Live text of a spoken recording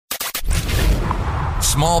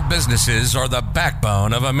Small businesses are the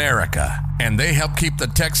backbone of America, and they help keep the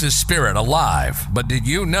Texas spirit alive. But did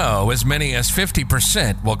you know as many as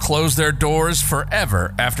 50% will close their doors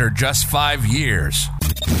forever after just 5 years?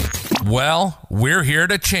 Well, we're here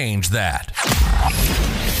to change that.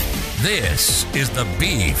 This is The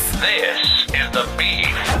Beef. This is The Beef.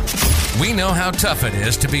 We know how tough it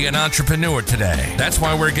is to be an entrepreneur today. That's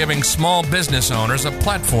why we're giving small business owners a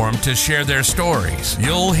platform to share their stories.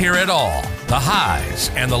 You'll hear it all. The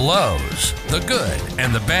highs and the lows, the good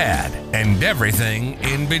and the bad, and everything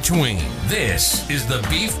in between. This is The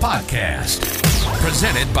Beef Podcast,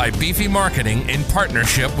 presented by Beefy Marketing in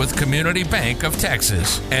partnership with Community Bank of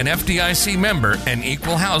Texas, an FDIC member and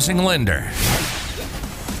equal housing lender.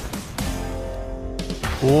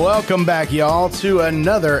 Welcome back, y'all, to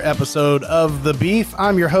another episode of The Beef.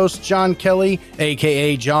 I'm your host, John Kelly,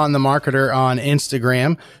 a.k.a. John the Marketer on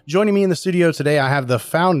Instagram. Joining me in the studio today, I have the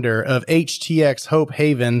founder of HTX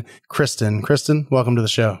H.O.P.E, Kristyn. Kristyn, welcome to the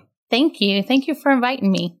show. Thank you. Thank you for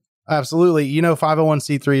inviting me. Absolutely. You know,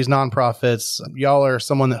 501c3s, nonprofits, y'all are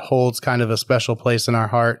someone that holds kind of a special place in our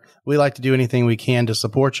heart. We like to do anything we can to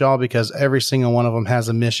support y'all because every single one of them has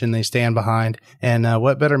a mission they stand behind. And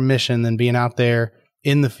what better mission than being out there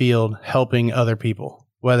in the field helping other people,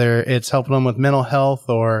 whether it's helping them with mental health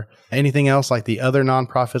or anything else like the other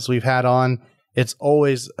nonprofits we've had on. It's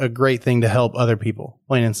always a great thing to help other people,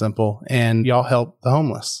 plain and simple. And y'all help the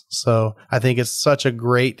homeless. So I think it's such a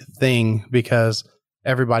great thing because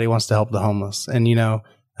everybody wants to help the homeless. And, you know,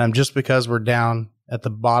 just because we're down at the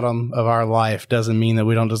bottom of our life doesn't mean that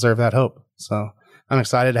we don't deserve that hope. So I'm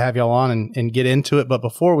excited to have y'all on and get into it. But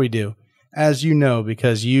before we do, as you know,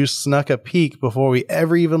 because you snuck a peek before we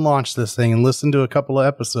ever even launched this thing and listened to a couple of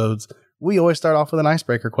episodes, we always start off with an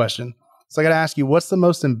icebreaker question. So I got to ask you, what's the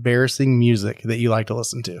most embarrassing music that you like to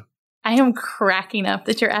listen to? I am cracking up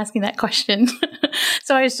that you're asking that question.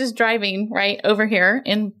 So I was just driving right over here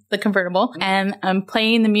in the convertible, and I'm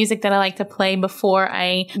playing the music that I like to play before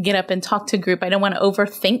I get up and talk to a group. I don't want to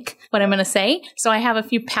overthink what I'm going to say. So I have a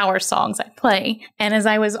few power songs I play. And as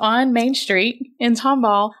I was on Main Street in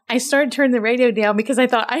Tomball, I started turning the radio down because I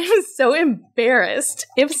thought I was so embarrassed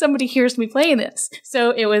if somebody hears me playing this.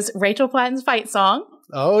 So it was Rachel Platten's Fight Song.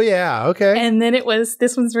 Oh, yeah. Okay. And then it was,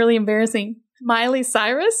 this one's really embarrassing, Miley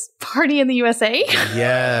Cyrus, Party in the USA.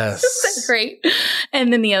 Yes. That's great.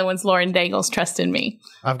 And then the other one's Lauren Daigle's Trust in Me.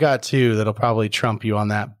 I've got two that'll probably trump you on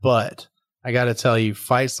that. But I got to tell you,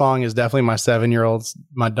 Fight Song is definitely my 7-year-old's,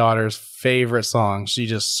 my daughter's favorite song. She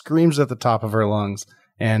just screams at the top of her lungs.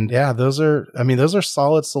 And yeah, those are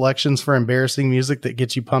solid selections for embarrassing music that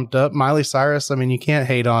gets you pumped up. Miley Cyrus, I mean, you can't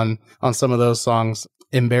hate on some of those songs.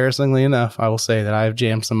 Embarrassingly enough, I will say that I've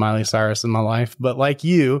jammed some Miley Cyrus in my life. But like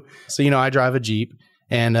you, so, you know, I drive a Jeep,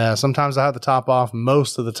 and sometimes I have the top off.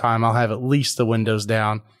 Most of the time, I'll have at least the windows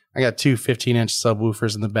down. I got two 15-inch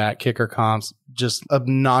subwoofers in the back, kicker comps, just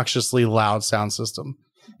obnoxiously loud sound system.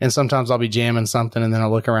 And sometimes I'll be jamming something, and then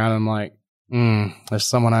I'll look around and I'm like, if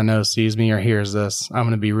someone I know sees me or hears this, I'm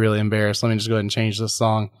going to be really embarrassed. Let me just go ahead and change this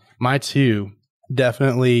song. My two,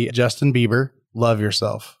 definitely Justin Bieber, Love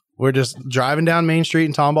Yourself. We're just driving down Main Street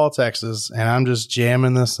in Tomball, Texas, and I'm just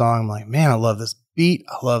jamming this song. I'm like, man, I love this beat.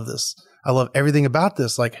 I love this. I love everything about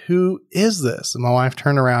this. Like, who is this? And my wife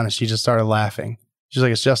turned around and she just started laughing. She's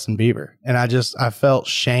like, it's Justin Bieber. And I felt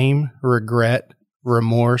shame, regret,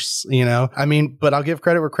 remorse, you know? I mean, but I'll give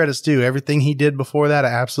credit where credit's due. Everything he did before that, I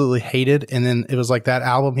absolutely hated. And then it was like that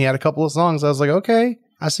album, he had a couple of songs. I was like, okay,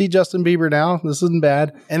 I see Justin Bieber now. This isn't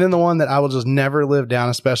bad. And then the one that I will just never live down,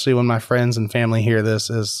 especially when my friends and family hear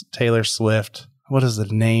this, is Taylor Swift. What is the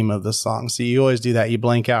name of the song? See, you always do that. You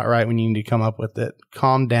blank out right when you need to come up with it.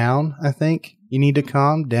 Calm Down, I think. You need to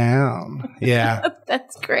calm down. Yeah.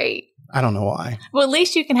 That's great. I don't know why. Well, at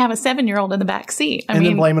least you can have a 7-year-old in the back seat.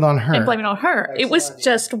 Then blame it on her. And blame it on her. It was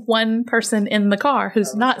just one person in the car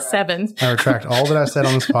who's not 7. I retract all that I said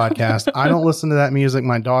on this podcast. I don't listen to that music.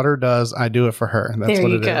 My daughter does. I do it for her. That's there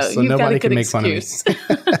what you it go. is. So You've nobody got a can good make fun of me.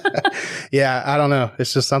 Yeah, I don't know.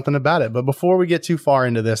 It's just something about it. But before we get too far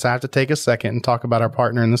into this, I have to take a second and talk about our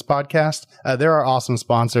partner in this podcast. They're our awesome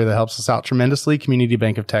sponsor that helps us out tremendously, Community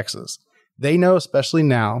Bank of Texas. They know, especially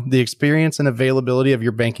now, the experience and availability of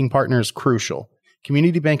your banking partner is crucial.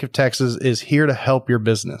 Community Bank of Texas is here to help your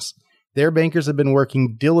business. Their bankers have been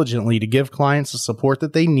working diligently to give clients the support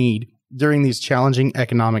that they need during these challenging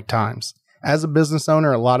economic times. As a business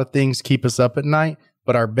owner, a lot of things keep us up at night,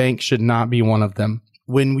 but our bank should not be one of them.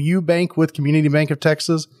 When you bank with Community Bank of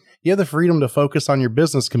Texas, you have the freedom to focus on your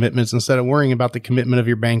business commitments instead of worrying about the commitment of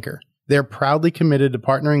your banker. They're proudly committed to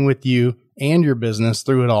partnering with you and your business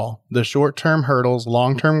through it all, the short-term hurdles,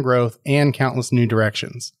 long-term growth, and countless new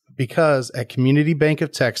directions. because at Community Bank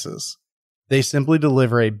of Texas, they simply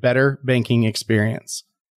deliver a better banking experience.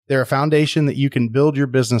 They're a foundation that you can build your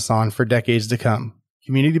business on for decades to come.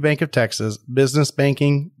 Community Bank of Texas, business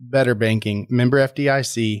banking, better banking, member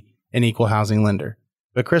FDIC, and equal housing lender.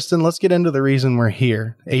 But Kristyn, let's get into the reason we're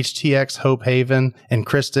here. HTX Hope Haven. And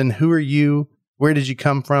Kristyn, who are you? Where did you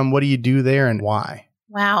come from? What do you do there and why?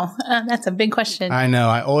 Wow, that's a big question. I know.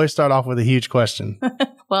 I always start off with a huge question.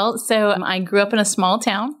 Well, so I grew up in a small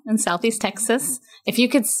town in Southeast Texas. If you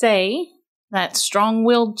could say that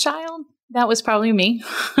strong-willed child, that was probably me.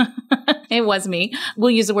 It was me.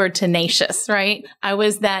 We'll use the word tenacious, right? I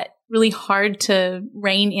was that really hard to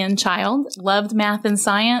rein in child, loved math and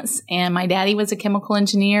science. And my daddy was a chemical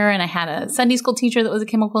engineer and I had a Sunday school teacher that was a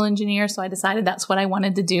chemical engineer. So I decided that's what I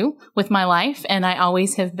wanted to do with my life. And I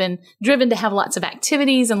always have been driven to have lots of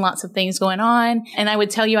activities and lots of things going on. And I would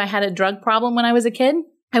tell you I had a drug problem when I was a kid.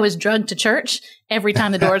 I was drugged to church every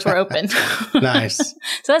time the doors were open. Nice.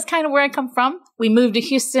 So that's kind of where I come from. We moved to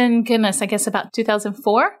Houston, goodness, I guess about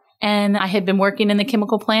 2004. And I had been working in the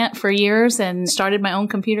chemical plant for years and started my own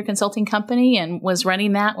computer consulting company and was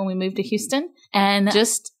running that when we moved to Houston and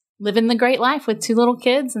just living the great life with 2 little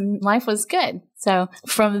kids, and life was good. So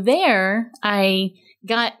from there, I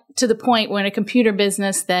got to the point where in a computer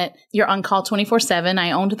business that you're on call 24/7.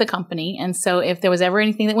 I owned the company. And so if there was ever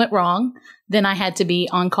anything that went wrong, then I had to be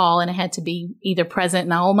on call and I had to be either present,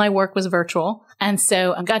 and all my work was virtual. And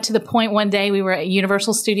so I got to the point one day we were at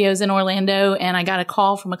Universal Studios in Orlando and I got a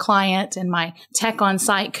call from a client and my tech on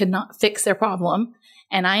site could not fix their problem.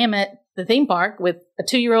 And I am at the theme park with a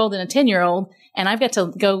 2-year-old and a 10-year-old, and I've got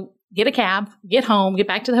to go get a cab, get home, get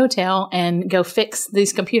back to the hotel, and go fix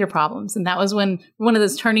these computer problems. And that was when one of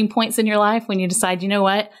those turning points in your life when you decide, you know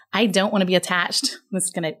what, I don't want to be attached. This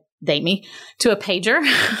is going to date me to a pager.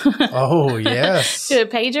 Oh, yes. To a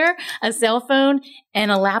pager, a cell phone, and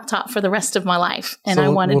a laptop for the rest of my life. And I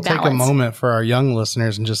wanted balance. We'll take a moment for our young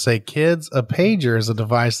listeners and just say, kids, a pager is a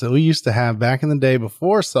device that we used to have back in the day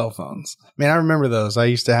before cell phones. Man, I remember those. I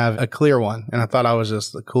used to have a clear one, and I thought I was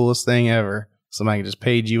just the coolest thing ever. Somebody can just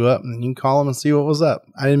page you up and you can call them and see what was up.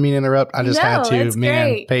 I didn't mean to interrupt. I just had to. Man,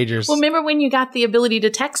 great. Pagers. Well, remember when you got the ability to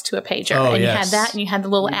text to a pager and you had that and you had the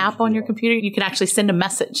little app on your computer, you could actually send a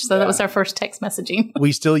message. So that was our first text messaging.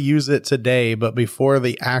 We still use it today, but before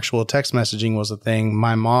the actual text messaging was a thing,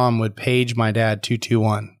 my mom would page my dad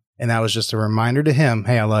 221. And that was just a reminder to him,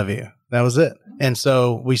 hey, I love you. That was it. And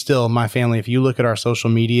so we still, my family, if you look at our social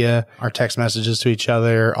media, our text messages to each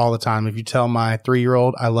other all the time, if you tell my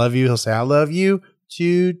 3-year-old, I love you, he'll say, I love you,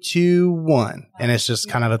 221. And it's just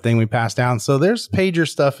kind of a thing we pass down. So there's pager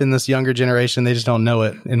stuff in this younger generation. They just don't know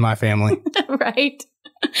it in my family. Right.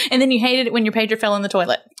 And then you hated it when your pager fell in the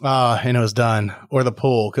toilet. And it was done. Or the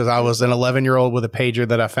pool, because I was an 11-year-old with a pager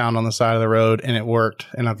that I found on the side of the road and it worked.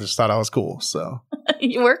 And I just thought I was cool. So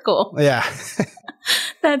you were cool. Yeah.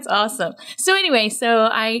 That's awesome. So anyway, so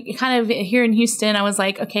I kind of here in Houston, I was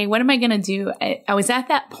like, okay, what am I going to do? I was at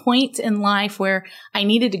that point in life where I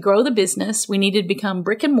needed to grow the business. We needed to become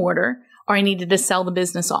brick and mortar, or I needed to sell the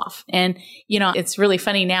business off. And, you know, it's really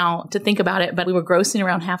funny now to think about it, but we were grossing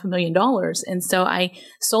around $500,000. And so I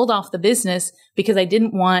sold off the business because I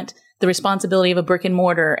didn't want the responsibility of a brick and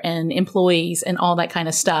mortar and employees and all that kind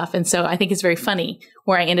of stuff. And so I think it's very funny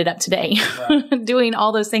where I ended up today doing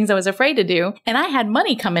all those things I was afraid to do. And I had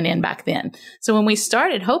money coming in back then. So when we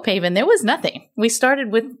started Hope Haven, there was nothing. We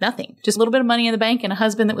started with nothing, just a little bit of money in the bank and a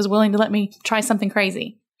husband that was willing to let me try something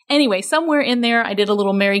crazy. Anyway, somewhere in there, I did a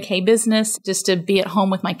little Mary Kay business just to be at home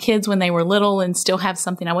with my kids when they were little and still have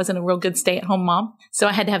something. I wasn't a real good stay-at-home mom, so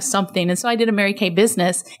I had to have something. And so I did a Mary Kay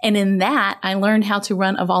business. And in that, I learned how to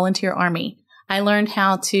run a volunteer army. I learned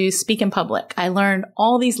how to speak in public. I learned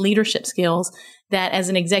all these leadership skills that as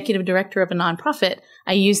an executive director of a nonprofit,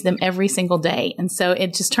 I use them every single day. And so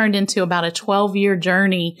it just turned into about a 12-year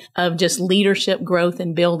journey of just leadership growth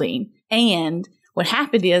and building. And what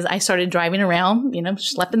happened is I started driving around, you know,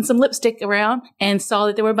 schlepping some lipstick around and saw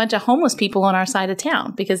that there were a bunch of homeless people on our side of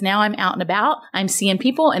town because now I'm out and about. I'm seeing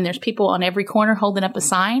people and there's people on every corner holding up a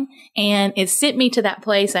sign. And it sent me to that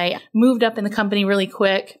place. I moved up in the company really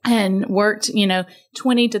quick and worked, you know,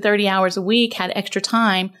 20 to 30 hours a week, had extra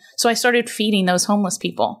time. So I started feeding those homeless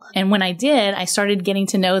people. And when I did, I started getting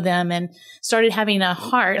to know them and started having a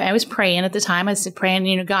heart. I was praying at the time. I was praying,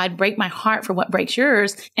 you know, God, break my heart for what breaks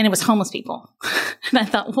yours. And it was homeless people. And I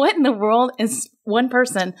thought, what in the world is one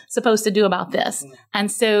person supposed to do about this? And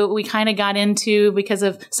so we kind of got into, because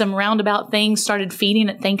of some roundabout things, started feeding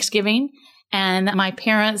at Thanksgiving. And my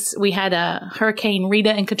parents, we had a Hurricane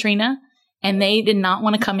Rita and Katrina. And they did not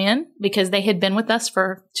want to come in because they had been with us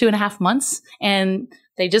for 2.5 months and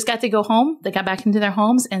they just got to go home. They got back into their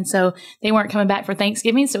homes. And so they weren't coming back for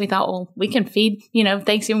Thanksgiving. So we thought, well, we can feed,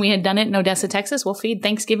 Thanksgiving. We had done it in Odessa, Texas. We'll feed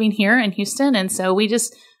Thanksgiving here in Houston. And so we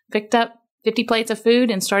just picked up 50 plates of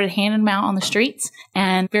food and started handing them out on the streets.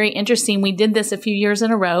 And very interesting, we did this a few years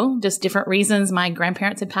in a row, just different reasons. My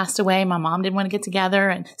grandparents had passed away. My mom didn't want to get together.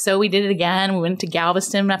 And so we did it again. We went to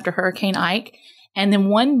Galveston after Hurricane Ike. And then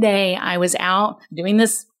one day I was out doing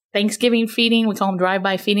this Thanksgiving feeding. We call them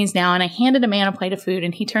drive-by feedings now. And I handed a man a plate of food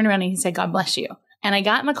and he turned around and he said, God bless you. And I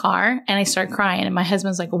got in the car and I started crying. And my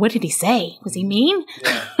husband's like, well, what did he say? Was he mean?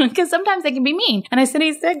 Because sometimes they can be mean. And I said,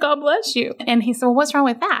 he said, God bless you. And he said, well, what's wrong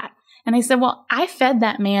with that? And I said, well, I fed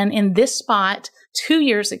that man in this spot 2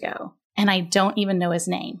 years ago and I don't even know his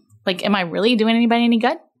name. Like, am I really doing anybody any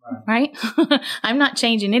good? Right? I'm not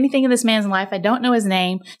changing anything in this man's life. I don't know his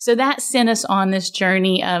name. So that sent us on this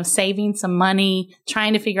journey of saving some money,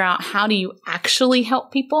 trying to figure out how do you actually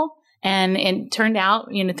help people. And it turned out,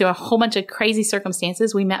 through a whole bunch of crazy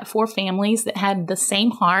circumstances, we met 4 families that had the same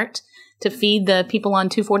heart to feed the people on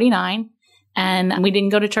 249. And we didn't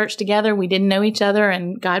go to church together. We didn't know each other,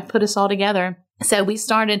 and God put us all together. So I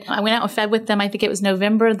went out and fed with them. I think it was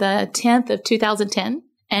November the 10th of 2010.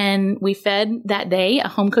 And we fed that day a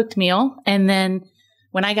home cooked meal. And then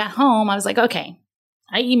when I got home, I was like, okay,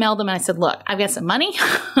 I emailed them and I said, look, I've got some money.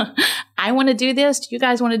 I want to do this. Do you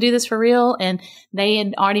guys want to do this for real? And they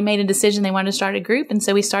had already made a decision. They wanted to start a group. And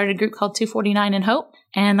so we started a group called 249 and Hope.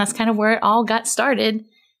 And that's kind of where it all got started.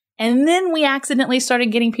 And then we accidentally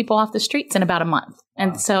started getting people off the streets in about a month.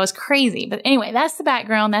 And so it was crazy. But anyway, that's the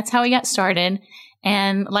background. That's how we got started.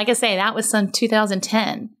 And like I say, that was some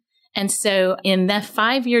 2010. And so in that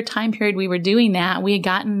 5-year time period we were doing that, we had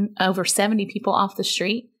gotten over 70 people off the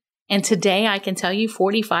street. And today I can tell you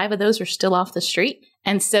 45 of those are still off the street.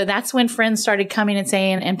 And so that's when friends started coming and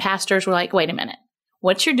saying, and pastors were like, wait a minute,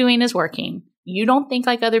 what you're doing is working. You don't think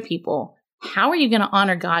like other people. How are you going to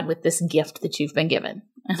honor God with this gift that you've been given?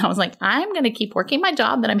 And I was like, I'm going to keep working my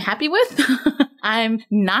job that I'm happy with. I'm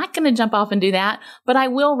not going to jump off and do that, but I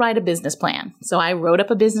will write a business plan. So I wrote up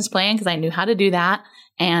a business plan because I knew how to do that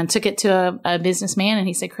and took it to a businessman. And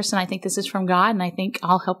he said, Kristyn, I think this is from God and I think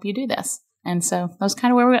I'll help you do this. And so that was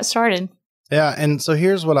kind of where we got started. Yeah. And so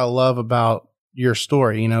here's what I love about your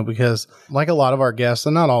story, because like a lot of our guests,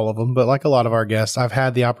 and not all of them, but like a lot of our guests, I've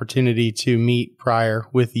had the opportunity to meet prior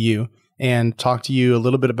with you and talk to you a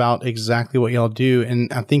little bit about exactly what y'all do.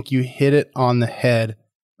 And I think you hit it on the head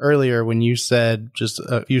earlier when you said just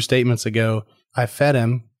a few statements ago, I fed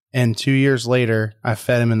him, and 2 years later, I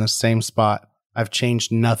fed him in the same spot. I've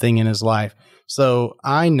changed nothing in his life. So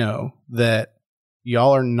I know that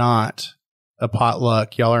y'all are not a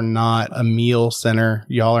potluck. Y'all are not a meal center.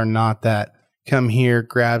 Y'all are not that come here,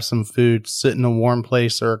 grab some food, sit in a warm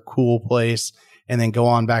place or a cool place, and then go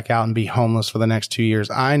on back out and be homeless for the next 2 years.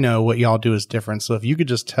 I know what y'all do is different. So if you could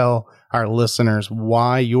just tell our listeners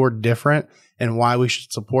why you're different and why we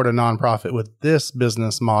should support a nonprofit with this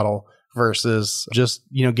business model versus just,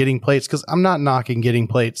 getting plates. Because I'm not knocking getting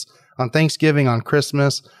plates on Thanksgiving, on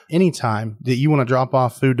Christmas, anytime that you want to drop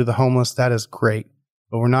off food to the homeless, that is great.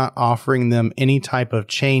 But we're not offering them any type of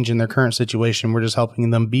change in their current situation. We're just helping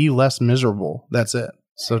them be less miserable. That's it.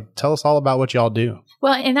 So tell us all about what y'all do.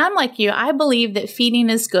 Well, and I'm like you. I believe that feeding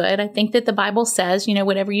is good. I think that the Bible says,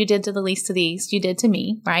 whatever you did to the least of these, you did to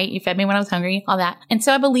me, right? You fed me when I was hungry, all that. And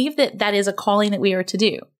so I believe that that is a calling that we are to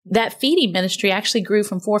do. That feeding ministry actually grew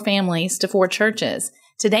from 4 families to 4 churches.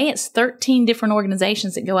 Today, it's 13 different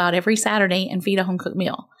organizations that go out every Saturday and feed a home-cooked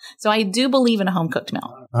meal. So I do believe in a home-cooked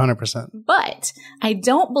meal. 100%. But I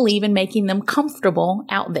don't believe in making them comfortable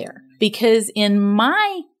out there. Because in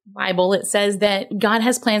my Bible, it says that God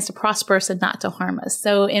has plans to prosper us and not to harm us.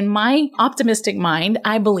 So in my optimistic mind,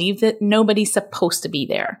 I believe that nobody's supposed to be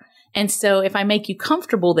there. And so if I make you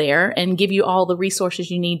comfortable there and give you all the resources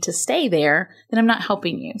you need to stay there, then I'm not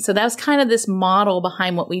helping you. So that's kind of this model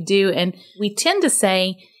behind what we do. And we tend to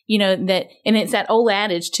say, that, and it's that old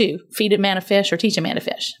adage too, feed a man a fish or teach a man to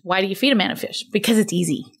fish. Why do you feed a man a fish? Because it's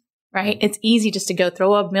easy, right? It's easy just to go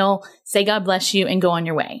throw a meal, say God bless you, and go on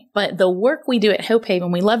your way. But the work we do at Hope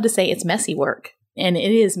Haven, we love to say it's messy work. And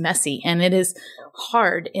it is messy and it is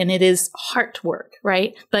hard and it is heart work,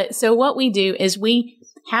 right? But so what we do is we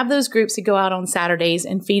have those groups that go out on Saturdays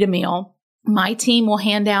and feed a meal. My team will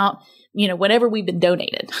hand out, whatever we've been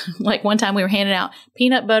donated. Like one time we were handing out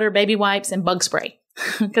peanut butter, baby wipes, and bug spray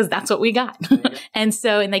because that's what we got. And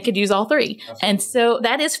they could use all 3. And so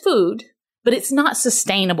that is food, but it's not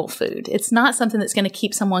sustainable food. It's not something that's going to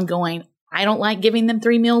keep someone going. I don't like giving them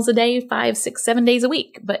 3 meals a day, 5, 6, 7 days a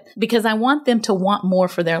week, but because I want them to want more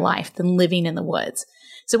for their life than living in the woods.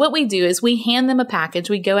 So what we do is we hand them a package.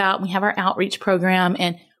 We go out and we have our outreach program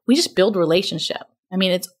and we just build relationship. I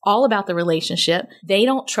mean, it's all about the relationship. They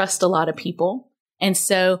don't trust a lot of people. And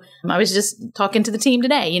so I was just talking to the team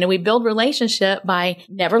today. We build relationship by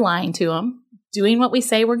never lying to them, doing what we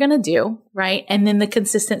say we're going to do, right? And then the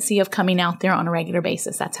consistency of coming out there on a regular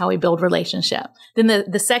basis. That's how we build relationship. Then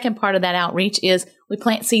the second part of that outreach is we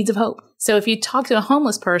plant seeds of hope. So if you talk to a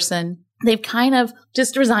homeless person, they've kind of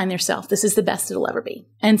just resigned themselves. This is the best it'll ever be.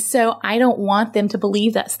 And so I don't want them to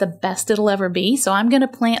believe that's the best it'll ever be. So I'm going to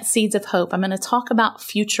plant seeds of hope. I'm going to talk about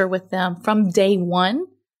future with them from day one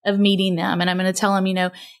of meeting them. And I'm going to tell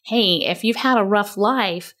them, hey, if you've had a rough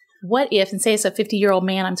life, what if, and say it's a 50-year-old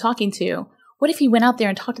man I'm talking to, what if you went out there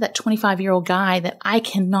and talked to that 25-year-old guy that I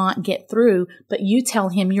cannot get through, but you tell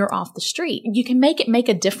him you're off the street? You can make it make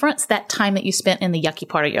a difference that time that you spent in the yucky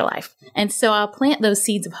part of your life. And so I'll plant those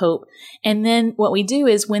seeds of hope. And then what we do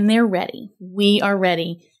is when they're ready, we are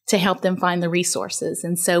ready to help them find the resources.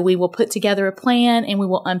 And so we will put together a plan and we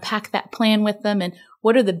will unpack that plan with them. And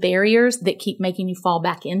what are the barriers that keep making you fall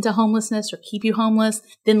back into homelessness or keep you homeless?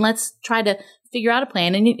 Then let's try to figure out a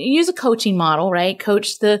plan and use a coaching model, right?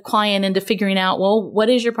 Coach the client into figuring out, well, what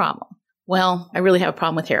is your problem? Well, I really have a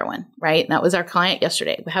problem with heroin, right? And that was our client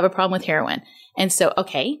yesterday. We have a problem with heroin. And so,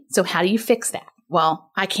 okay, so how do you fix that?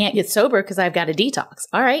 Well, I can't get sober because I've got a detox.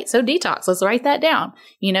 All right. So detox, let's write that down.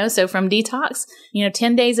 So from detox,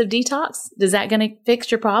 10 days of detox, is that going to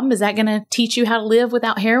fix your problem? Is that going to teach you how to live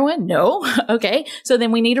without heroin? No. Okay. So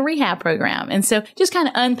then we need a rehab program. And so just kind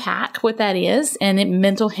of unpack what that is. And in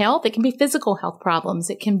mental health, it can be physical health problems.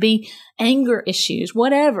 It can be anger issues,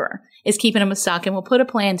 whatever is keeping them stuck. And we'll put a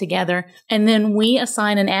plan together. And then we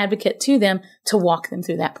assign an advocate to them to walk them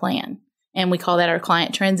through that plan. And we call that our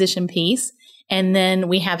client transition piece. And then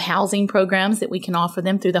we have housing programs that we can offer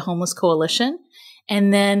them through the Homeless Coalition.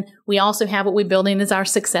 And then we also have what we're building as our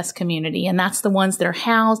success community. And that's the ones that are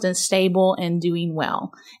housed and stable and doing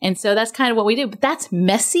well. And so that's kind of what we do. But that's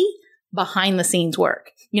messy behind the scenes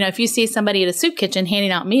work. If you see somebody at a soup kitchen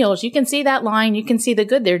handing out meals, you can see that line. You can see the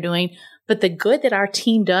good they're doing. But the good that our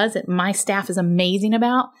team does, that my staff is amazing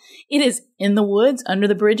about, it is in the woods, under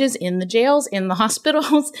the bridges, in the jails, in the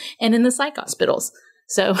hospitals, and in the psych hospitals.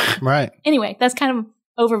 So right. Anyway, that's kind of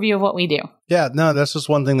overview of what we do. Yeah, no, that's just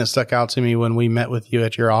one thing that stuck out to me when we met with you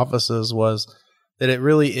at your offices was that it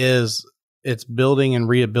really is, it's building and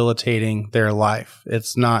rehabilitating their life.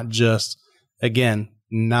 It's not just, again,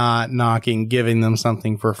 not knocking, giving them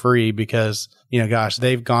something for free because, gosh,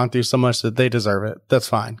 they've gone through so much that they deserve it. That's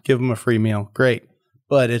fine. Give them a free meal. Great.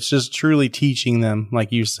 But it's just truly teaching them,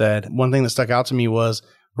 like you said. One thing that stuck out to me was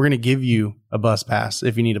we're going to give you a bus pass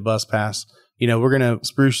if you need a bus pass. We're going to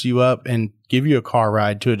spruce you up and give you a car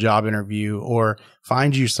ride to a job interview or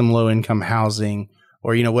find you some low income housing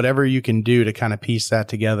or, whatever you can do to kind of piece that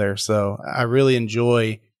together. So I really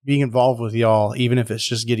enjoy being involved with y'all, even if it's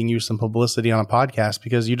just getting you some publicity on a podcast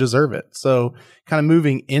because you deserve it. So kind of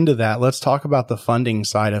moving into that, let's talk about the funding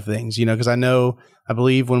side of things, because I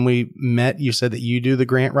believe when we met, you said that you do the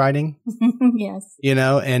grant writing. Yes.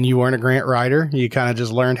 And you weren't a grant writer. You kind of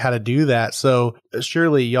just learned how to do that. So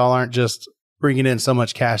surely y'all aren't just bringing in so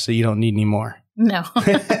much cash that you don't need any more. No.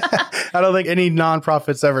 I don't think any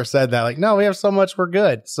nonprofits ever said that. Like, no, we have so much, we're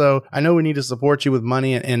good. So I know we need to support you with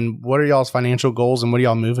money. And what are y'all's financial goals and what are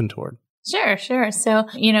y'all moving toward? Sure. So,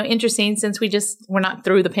 interesting since we're not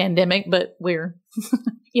through the pandemic, but we're,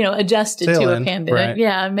 adjusted to a pandemic. Right.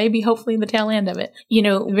 Yeah. Maybe hopefully the tail end of it,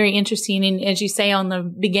 very interesting. And as you say on the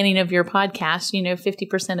beginning of your podcast,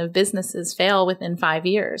 50% of businesses fail within 5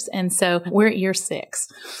 years. And so we're at year 6.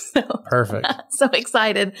 So perfect. So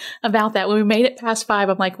excited about that. When we made it past 5,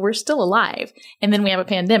 I'm like, we're still alive. And then we have a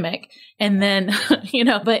pandemic. And then,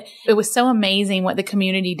 but it was so amazing what the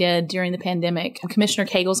community did during the pandemic. Commissioner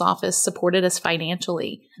Cagle's office supported us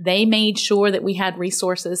financially. They made sure that we had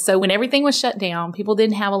resources. So when everything was shut down, people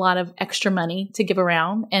didn't have a lot of extra money to give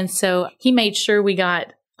around. And so he made sure we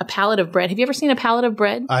got a pallet of bread. Have you ever seen a pallet of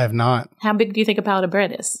bread? I have not. How big do you think a pallet of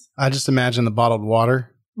bread is? I just imagine the bottled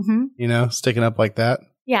water, sticking up like that.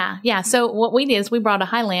 Yeah. So what we did is we brought a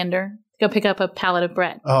Highlander to go pick up a pallet of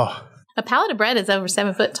bread. Oh, a pallet of bread is over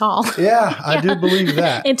 7 foot tall. Yeah, I do believe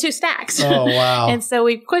that. In 2 stacks. Oh, wow. And so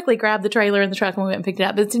we quickly grabbed the trailer in the truck and we went and picked it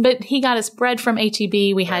up. But he got us bread from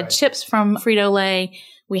H.E.B. We had chips from Frito-Lay.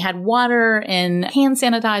 We had water and hand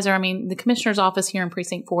sanitizer. I mean, the commissioner's office here in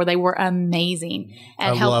Precinct 4, they were amazing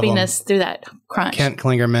at helping us through that crunch. Kent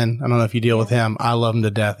Klingerman, I don't know if you deal with him. I love him to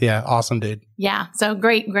death. Yeah, awesome dude. Yeah, so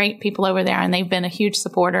great people over there. And they've been a huge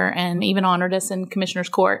supporter and even honored us in Commissioner's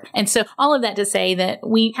Court. And so all of that to say that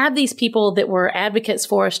we had these people that were advocates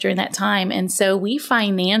for us during that time. And so we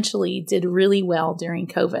financially did really well during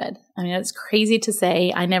COVID. I mean, it's crazy to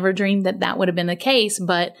say. I never dreamed that that would have been the case,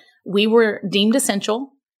 but we were deemed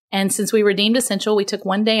essential. And since we were deemed essential, we took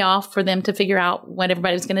one day off for them to figure out what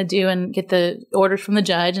everybody was going to do and get the orders from the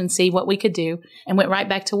judge and see what we could do, and went right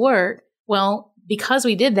back to work. Well, because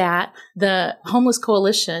we did that, the Homeless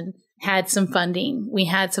Coalition had some funding. We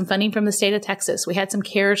had some funding from the state of Texas. We had some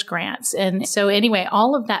CARES grants. And so anyway,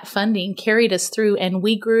 all of that funding carried us through, and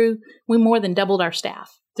we more than doubled our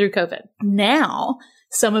staff through COVID. Now,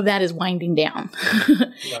 some of that is winding down.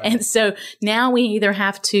 Right. And so now we either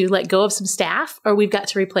have to let go of some staff or we've got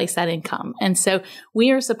to replace that income. And so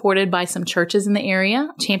we are supported by some churches in the area.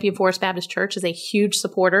 Champion Forest Baptist Church is a huge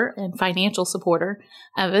supporter and financial supporter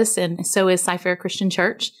of us. And so is Cyfair Christian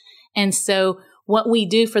Church. And so what we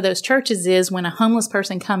do for those churches is when a homeless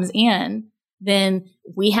person comes in, then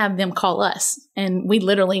we have them call us, and we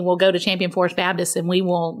literally will go to Champion Forest Baptist and we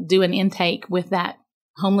will do an intake with that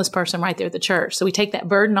homeless person right there at the church. So we take that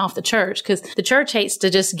burden off the church, because the church hates to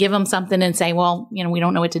just give them something and say, well, we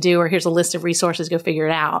don't know what to do, or here's a list of resources, go figure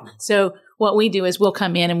it out. So what we do is we'll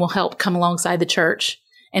come in and we'll help come alongside the church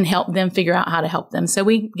and help them figure out how to help them. So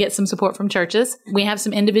we get some support from churches. We have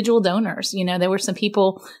some individual donors. There were some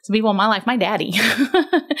people in my life. My daddy,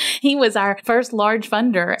 he was our first large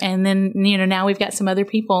funder. And then, now we've got some other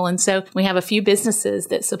people. And so we have a few businesses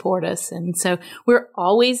that support us. And so we're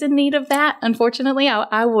always in need of that. Unfortunately,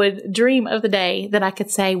 I would dream of the day that I could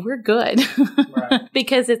say we're good, right,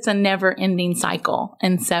 because it's a never ending cycle.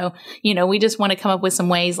 And so, we just want to come up with some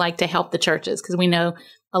ways like to help the churches, because we know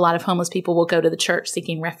a lot of homeless people will go to the church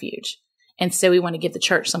seeking refuge. And so we want to give the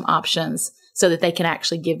church some options so that they can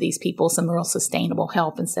actually give these people some real sustainable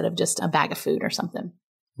help instead of just a bag of food or something.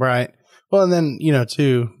 Right. Well, and then,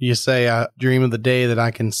 too, you say, I dream of the day that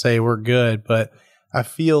I can say we're good, but I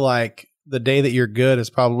feel like the day that you're good is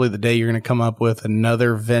probably the day you're going to come up with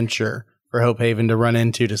another venture for Hope Haven to run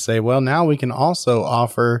into to say, well, now we can also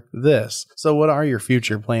offer this. So what are your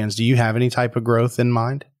future plans? Do you have any type of growth in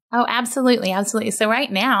mind? Oh, absolutely. Absolutely. So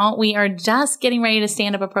right now we are just getting ready to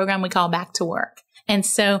stand up a program we call Back to Work. And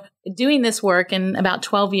so doing this work in about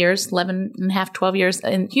 12 years, 11 and a half, 12 years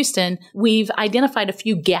in Houston, we've identified a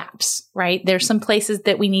few gaps, right? There's some places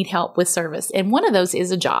that we need help with service. And one of those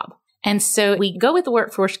is a job. And so we go with the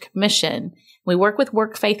Workforce Commission. We work with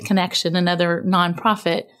Work Faith Connection, another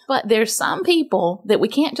nonprofit, but there's some people that we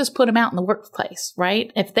can't just put them out in the workplace,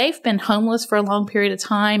 right? If they've been homeless for a long period of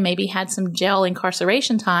time, maybe had some jail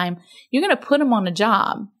incarceration time, you're going to put them on a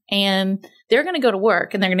job and they're going to go to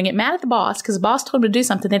work and they're going to get mad at the boss because the boss told them to do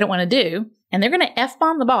something they don't want to do. And they're going to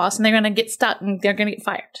F-bomb the boss and they're going to get stuck and they're going to get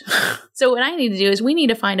fired. So what I need to do is we need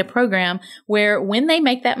to find a program where when they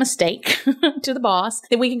make that mistake to the boss,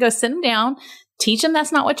 that we can go sit them down, teach them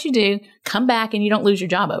that's not what you do, come back and you don't lose your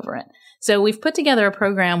job over it. So we've put together a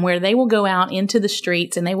program where they will go out into the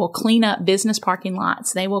streets and they will clean up business parking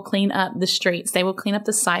lots. They will clean up the streets. They will clean up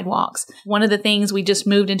the sidewalks. One of the things, we just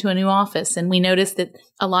moved into a new office and we noticed that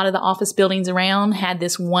a lot of the office buildings around had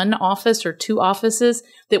this one office or two offices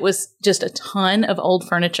that was just a ton of old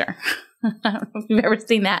furniture. I don't know if you've ever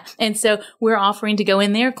seen that. And so we're offering to go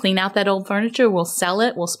in there, clean out that old furniture. We'll sell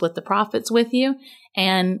it. We'll split the profits with you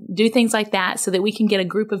and do things like that so that we can get a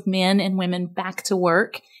group of men and women back to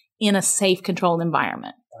work in a safe, controlled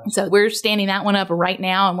environment. So we're standing that one up right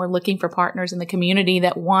now, and we're looking for partners in the community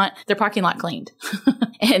that want their parking lot cleaned.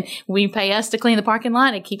 And we pay us to clean the parking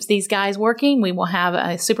lot. It keeps these guys working. We will have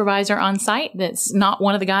a supervisor on site that's not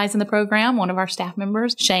one of the guys in the program. One of our staff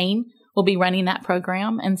members, Shane, will be running that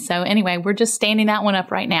program. And so anyway, we're just standing that one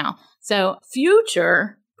up right now. So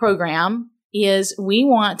future program is we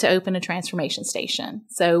want to open a transformation station.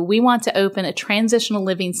 So we want to open a transitional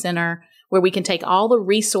living center where we can take all the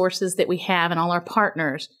resources that we have and all our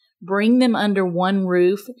partners, bring them under one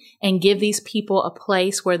roof and give these people a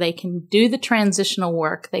place where they can do the transitional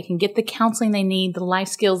work. They can get the counseling they need, the life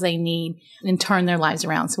skills they need, and turn their lives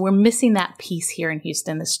around. So we're missing that piece here in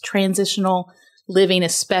Houston, this transitional living,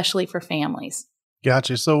 especially for families.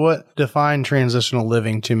 Gotcha. So what define transitional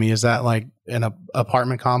living to me? Is that like an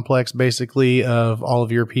apartment complex basically of all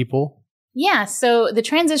of your people? Yeah. So the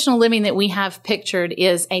transitional living that we have pictured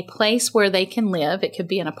is a place where they can live. It could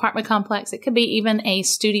be an apartment complex. It could be even a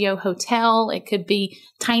studio hotel. It could be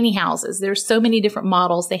tiny houses. There's so many different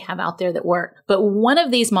models they have out there that work. But one of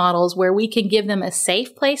these models where we can give them a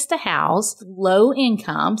safe place to house, low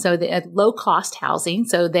income, so low cost housing.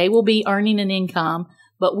 So they will be earning an income,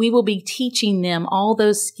 but we will be teaching them all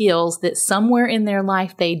those skills that somewhere in their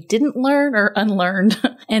life they didn't learn or unlearned.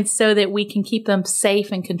 And so that we can keep them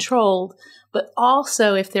safe and controlled. But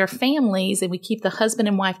also if they're families and we keep the husband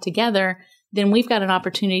and wife together, then we've got an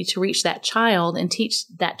opportunity to reach that child and teach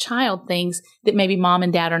that child things that maybe mom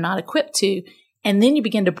and dad are not equipped to. And then you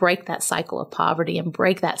begin to break that cycle of poverty and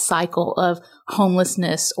break that cycle of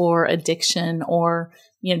homelessness or addiction or,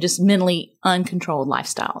 just mentally uncontrolled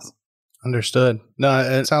lifestyles. Understood. No,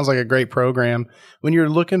 it sounds like a great program. When you're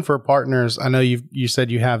looking for partners, I know you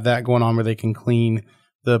said you have that going on where they can clean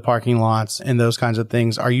the parking lots and those kinds of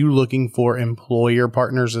things. Are you looking for employer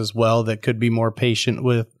partners as well that could be more patient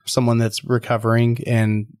with someone that's recovering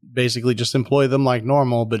and basically just employ them like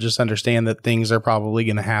normal, but just understand that things are probably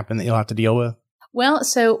going to happen that you'll have to deal with? Well,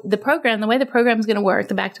 so the way the program is going to work,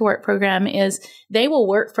 the Back to Work program, is they will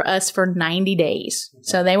work for us for 90 days.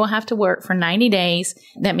 So they will have to work for 90 days.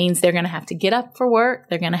 That means they're going to have to get up for work.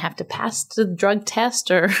 They're going to have to pass the drug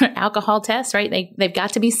test or alcohol test, right? They've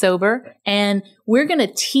got to be sober. And we're going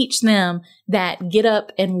to teach them that get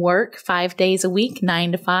up and work 5 days a week,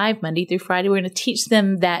 9 to 5, Monday through Friday. We're going to teach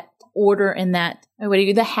them that order and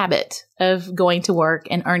the habit of going to work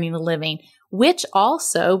and earning a living, which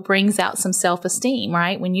also brings out some self-esteem,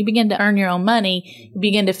 right? When you begin to earn your own money, you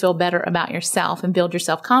begin to feel better about yourself and build your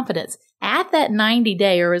self-confidence. At that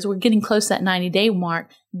 90-day, or as we're getting close to that 90-day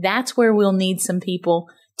mark, that's where we'll need some people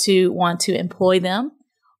to want to employ them,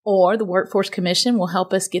 or the Workforce Commission will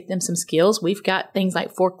help us get them some skills. We've got things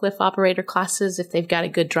like forklift operator classes. If they've got a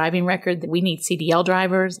good driving record, that we need CDL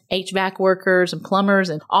drivers, HVAC workers, and plumbers,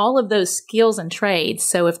 and all of those skills and trades.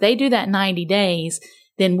 So if they do that 90 days,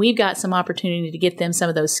 then we've got some opportunity to get them some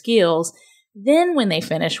of those skills. Then when they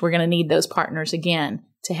finish, we're going to need those partners again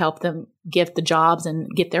to help them get the jobs and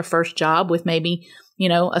get their first job with maybe,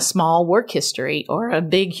 a small work history or a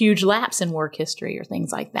big, huge lapse in work history or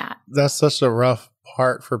things like that. That's such a rough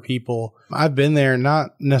part for people. I've been there,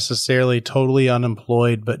 not necessarily totally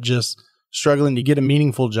unemployed, but just struggling to get a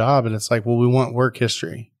meaningful job. And it's like, well, we want work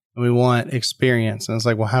history and we want experience. And it's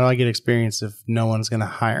like, well, how do I get experience if no one's going to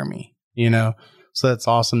hire me? So that's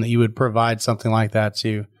awesome that you would provide something like that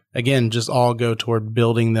to, again, just all go toward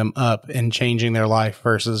building them up and changing their life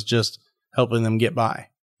versus just helping them get by.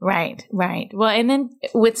 Right. Well, and then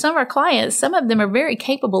with some of our clients, some of them are very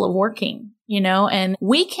capable of working, and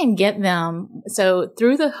we can get them. So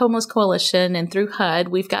through the Homeless Coalition and through HUD,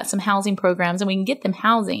 we've got some housing programs and we can get them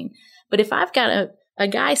housing. But if I've got a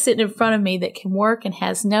guy sitting in front of me that can work and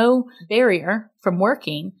has no barrier from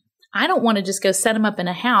working, I don't want to just go set them up in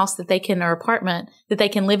a house or apartment that they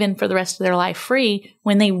can live in for the rest of their life free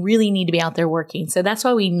when they really need to be out there working. So that's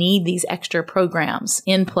why we need these extra programs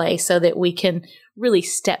in place so that we can really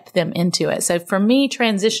step them into it. So for me,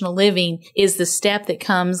 transitional living is the step that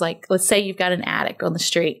comes like, let's say you've got an addict on the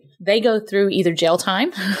street. They go through either jail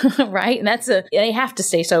time, right? And they have to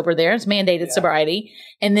stay sober there. It's mandated sobriety.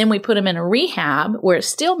 And then we put them in a rehab where it's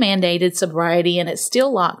still mandated sobriety and it's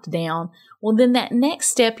still locked down. Well, then that next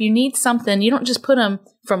step, you need something. You don't just put them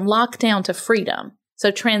from lockdown to freedom. So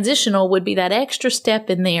transitional would be that extra step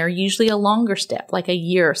in there, usually a longer step, like a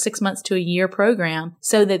year, 6 months to a year program,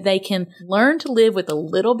 so that they can learn to live with a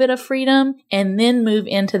little bit of freedom and then move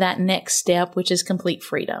into that next step, which is complete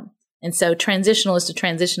freedom. And so transitional is to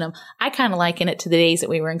transition them. I kind of liken it to the days that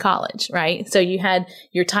we were in college, right? So you had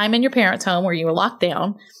your time in your parents' home where you were locked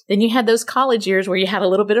down. Then you had those college years where you had a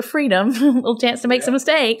little bit of freedom, a little chance to make some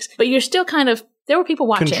mistakes, but you're still there were people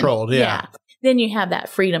watching. Controlled, yeah. Then you have that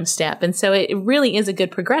freedom step. And so it really is a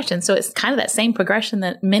good progression. So it's kind of that same progression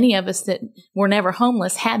that many of us that were never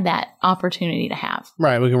homeless had that opportunity to have.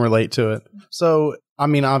 Right. We can relate to it. So,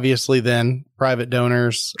 obviously then private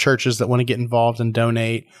donors, churches that want to get involved and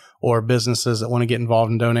donate, or businesses that want to get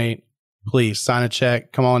involved and donate, please sign a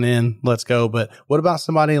check, come on in, let's go. But what about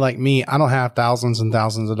somebody like me? I don't have thousands and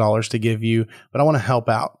thousands of dollars to give you, but I want to help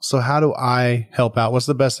out. So how do I help out? What's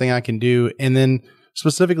the best thing I can do? And then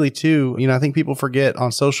specifically too, I think people forget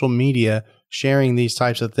on social media, sharing these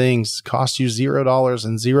types of things costs you $0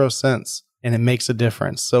 and 0 cents, and it makes a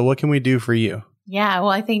difference. So what can we do for you? Yeah, well,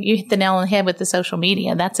 I think you hit the nail on the head with the social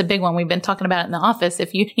media. That's a big one. We've been talking about it in the office. If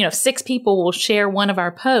if 6 people will share one of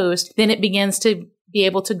our posts, then it begins to be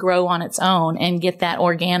able to grow on its own and get that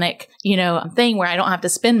organic, thing where I don't have to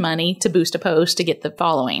spend money to boost a post to get the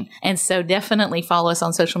following. And so definitely follow us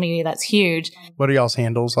on social media. That's huge. What are y'all's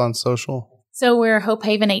handles on social? So we're Hope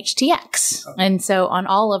Haven HTX. And so on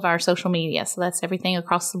all of our social media. So that's everything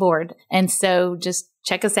across the board. And so just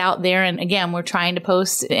check us out there. And again, we're trying to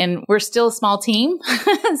post, and we're still a small team.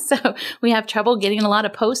 So we have trouble getting a lot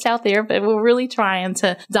of posts out there, but we're really trying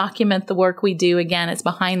to document the work we do. Again, it's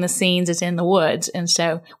behind the scenes, it's in the woods. And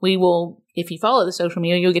so we will, if you follow the social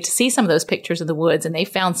media, you'll get to see some of those pictures of the woods, and they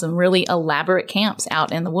found some really elaborate camps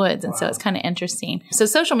out in the woods. And so it's kind of interesting. So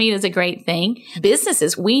social media is a great thing.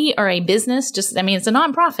 Businesses, we are a business, it's a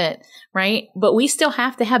nonprofit, right? But we still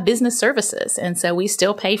have to have business services. And so we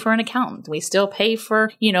still pay for an accountant. We still pay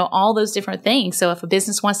for, all those different things. So if a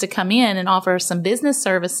business wants to come in and offer some business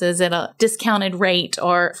services at a discounted rate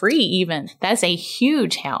or free even, that's a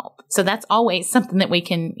huge help. So that's always something that we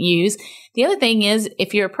can use. The other thing is,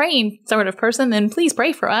 if you're a praying sort of person, then please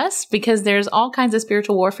pray for us, because there's all kinds of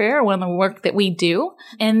spiritual warfare when the work that we do.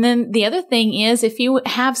 And then the other thing is, if you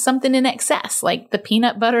have something in excess, like the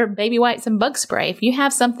peanut butter, baby wipes, and bug spray, if you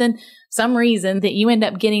have something, some reason that you end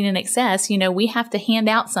up getting in excess, we have to hand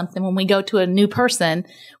out something when we go to a new person.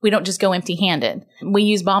 We don't just go empty handed. We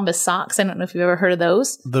use Bombas socks. I don't know if you've ever heard of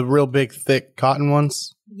those. The real big, thick cotton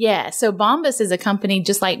ones? Yeah. So Bombas is a company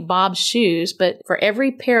just like Bob's Shoes, but for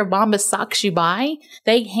every pair of Bombas socks you buy,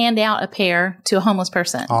 they hand out a pair to a homeless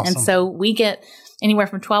person. Awesome. And so we get anywhere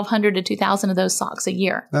from 1,200 to 2,000 of those socks a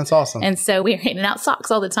year. That's awesome. And so we're handing out socks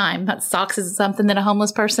all the time. But socks is something that a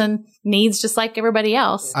homeless person needs just like everybody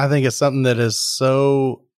else. I think it's something that is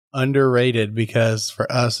so underrated, because for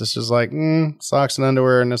us, it's just like, socks and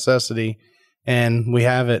underwear are a necessity, and we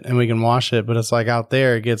have it and we can wash it. But it's like out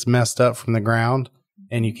there, it gets messed up from the ground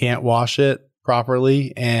and you can't wash it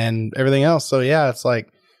properly and everything else. So yeah, it's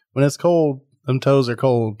like when it's cold, them toes are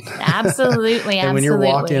cold. Absolutely. And when you're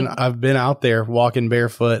walking, I've been out there walking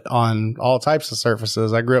barefoot on all types of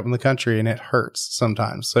surfaces. I grew up in the country and it hurts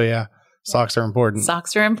sometimes. So yeah, socks are important.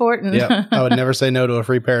 Socks are important. Yeah, I would never say no to a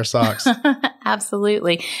free pair of socks.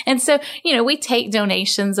 Absolutely. And so, we take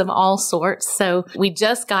donations of all sorts. So we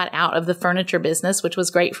just got out of the furniture business, which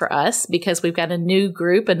was great for us because we've got a new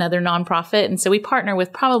group, another nonprofit. And so we partner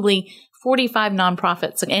with probably 45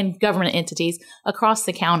 nonprofits and government entities across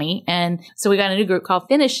the county. And so we got a new group called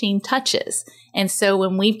Finishing Touches. And so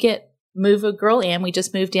when we move a girl in, we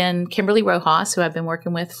just moved in Kimberly Rojas, who I've been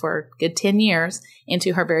working with for a good 10 years,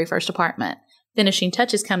 into her very first apartment. Finishing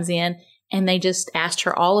Touches comes in, and they just asked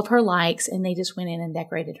her all of her likes, and they just went in and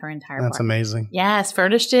decorated her entire apartment. That's amazing. Yes,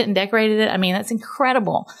 furnished it and decorated it. I mean, that's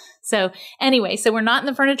incredible. So anyway, so we're not in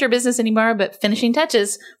the furniture business anymore, but Finishing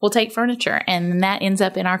Touches will take furniture, and that ends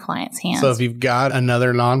up in our clients' hands. So if you've got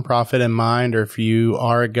another nonprofit in mind, or if you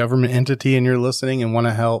are a government entity and you're listening and want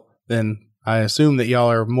to help, then I assume that y'all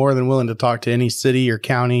are more than willing to talk to any city or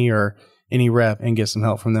county or any rep and get some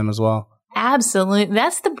help from them as well. Absolutely.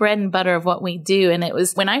 That's the bread and butter of what we do. And it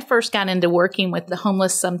was when I first got into working with the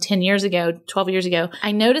homeless some 10 years ago, 12 years ago,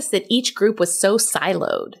 I noticed that each group was so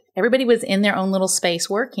siloed. Everybody was in their own little space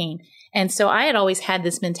working. And so I had always had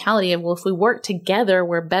this mentality of, well, if we work together,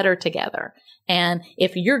 we're better together. And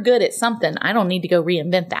if you're good at something, I don't need to go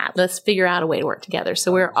reinvent that. Let's figure out a way to work together.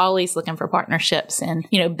 So we're always looking for partnerships and,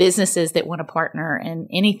 businesses that want to partner and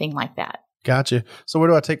anything like that. Gotcha. So where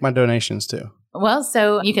do I take my donations to? Well,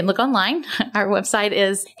 so you can look online. Our website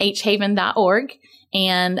is hhaven.org.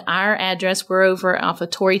 And our address, we're over off of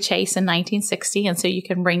Torrey Chase in 1960. And so you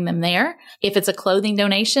can bring them there. If it's a clothing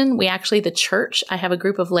donation, the church, I have a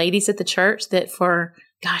group of ladies at the church that for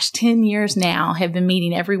 10 years now have been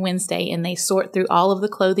meeting every Wednesday, and they sort through all of the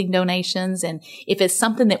clothing donations. And if it's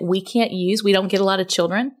something that we can't use, we don't get a lot of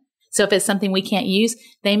children. So if it's something we can't use,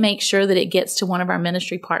 they make sure that it gets to one of our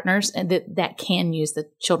ministry partners and that can use the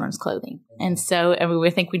children's clothing. And so we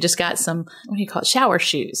think we just got some, shower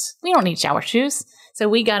shoes. We don't need shower shoes. So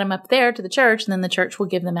we got them up there to the church, and then the church will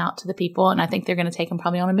give them out to the people. And I think they're going to take them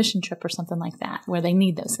probably on a mission trip or something like that where they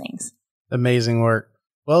need those things. Amazing work.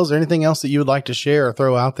 Well, is there anything else that you would like to share or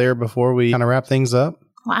throw out there before we kind of wrap things up?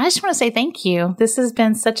 Well, I just want to say thank you. This has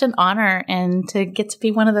been such an honor, and to get to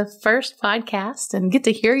be one of the first podcasts and get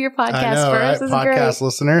to hear your podcast first is great. Podcast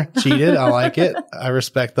listener, cheated. I like it. I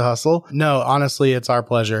respect the hustle. No, honestly, it's our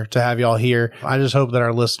pleasure to have y'all here. I just hope that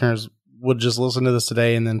our listeners would just listen to this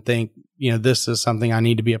today and then think, this is something I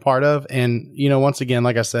need to be a part of. And, once again,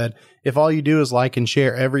 like I said, if all you do is like and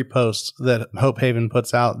share every post that Hope Haven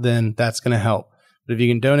puts out, then that's going to help. But if you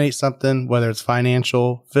can donate something, whether it's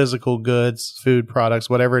financial, physical goods, food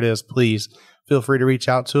products, whatever it is, please feel free to reach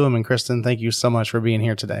out to them. And Kristyn, thank you so much for being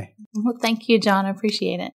here today. Well, thank you, John. I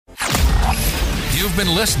appreciate it. You've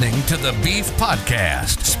been listening to the Beef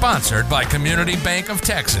Podcast, sponsored by Community Bank of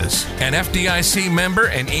Texas, an FDIC member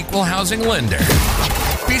and equal housing lender.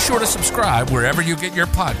 Be sure to subscribe wherever you get your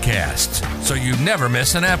podcasts so you never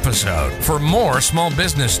miss an episode. For more small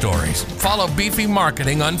business stories, follow Beefy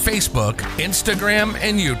Marketing on Facebook, Instagram,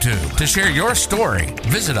 and YouTube. To share your story,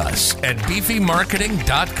 visit us at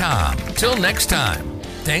beefymarketing.com. Till next time,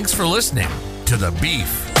 thanks for listening to The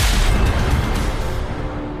Beef.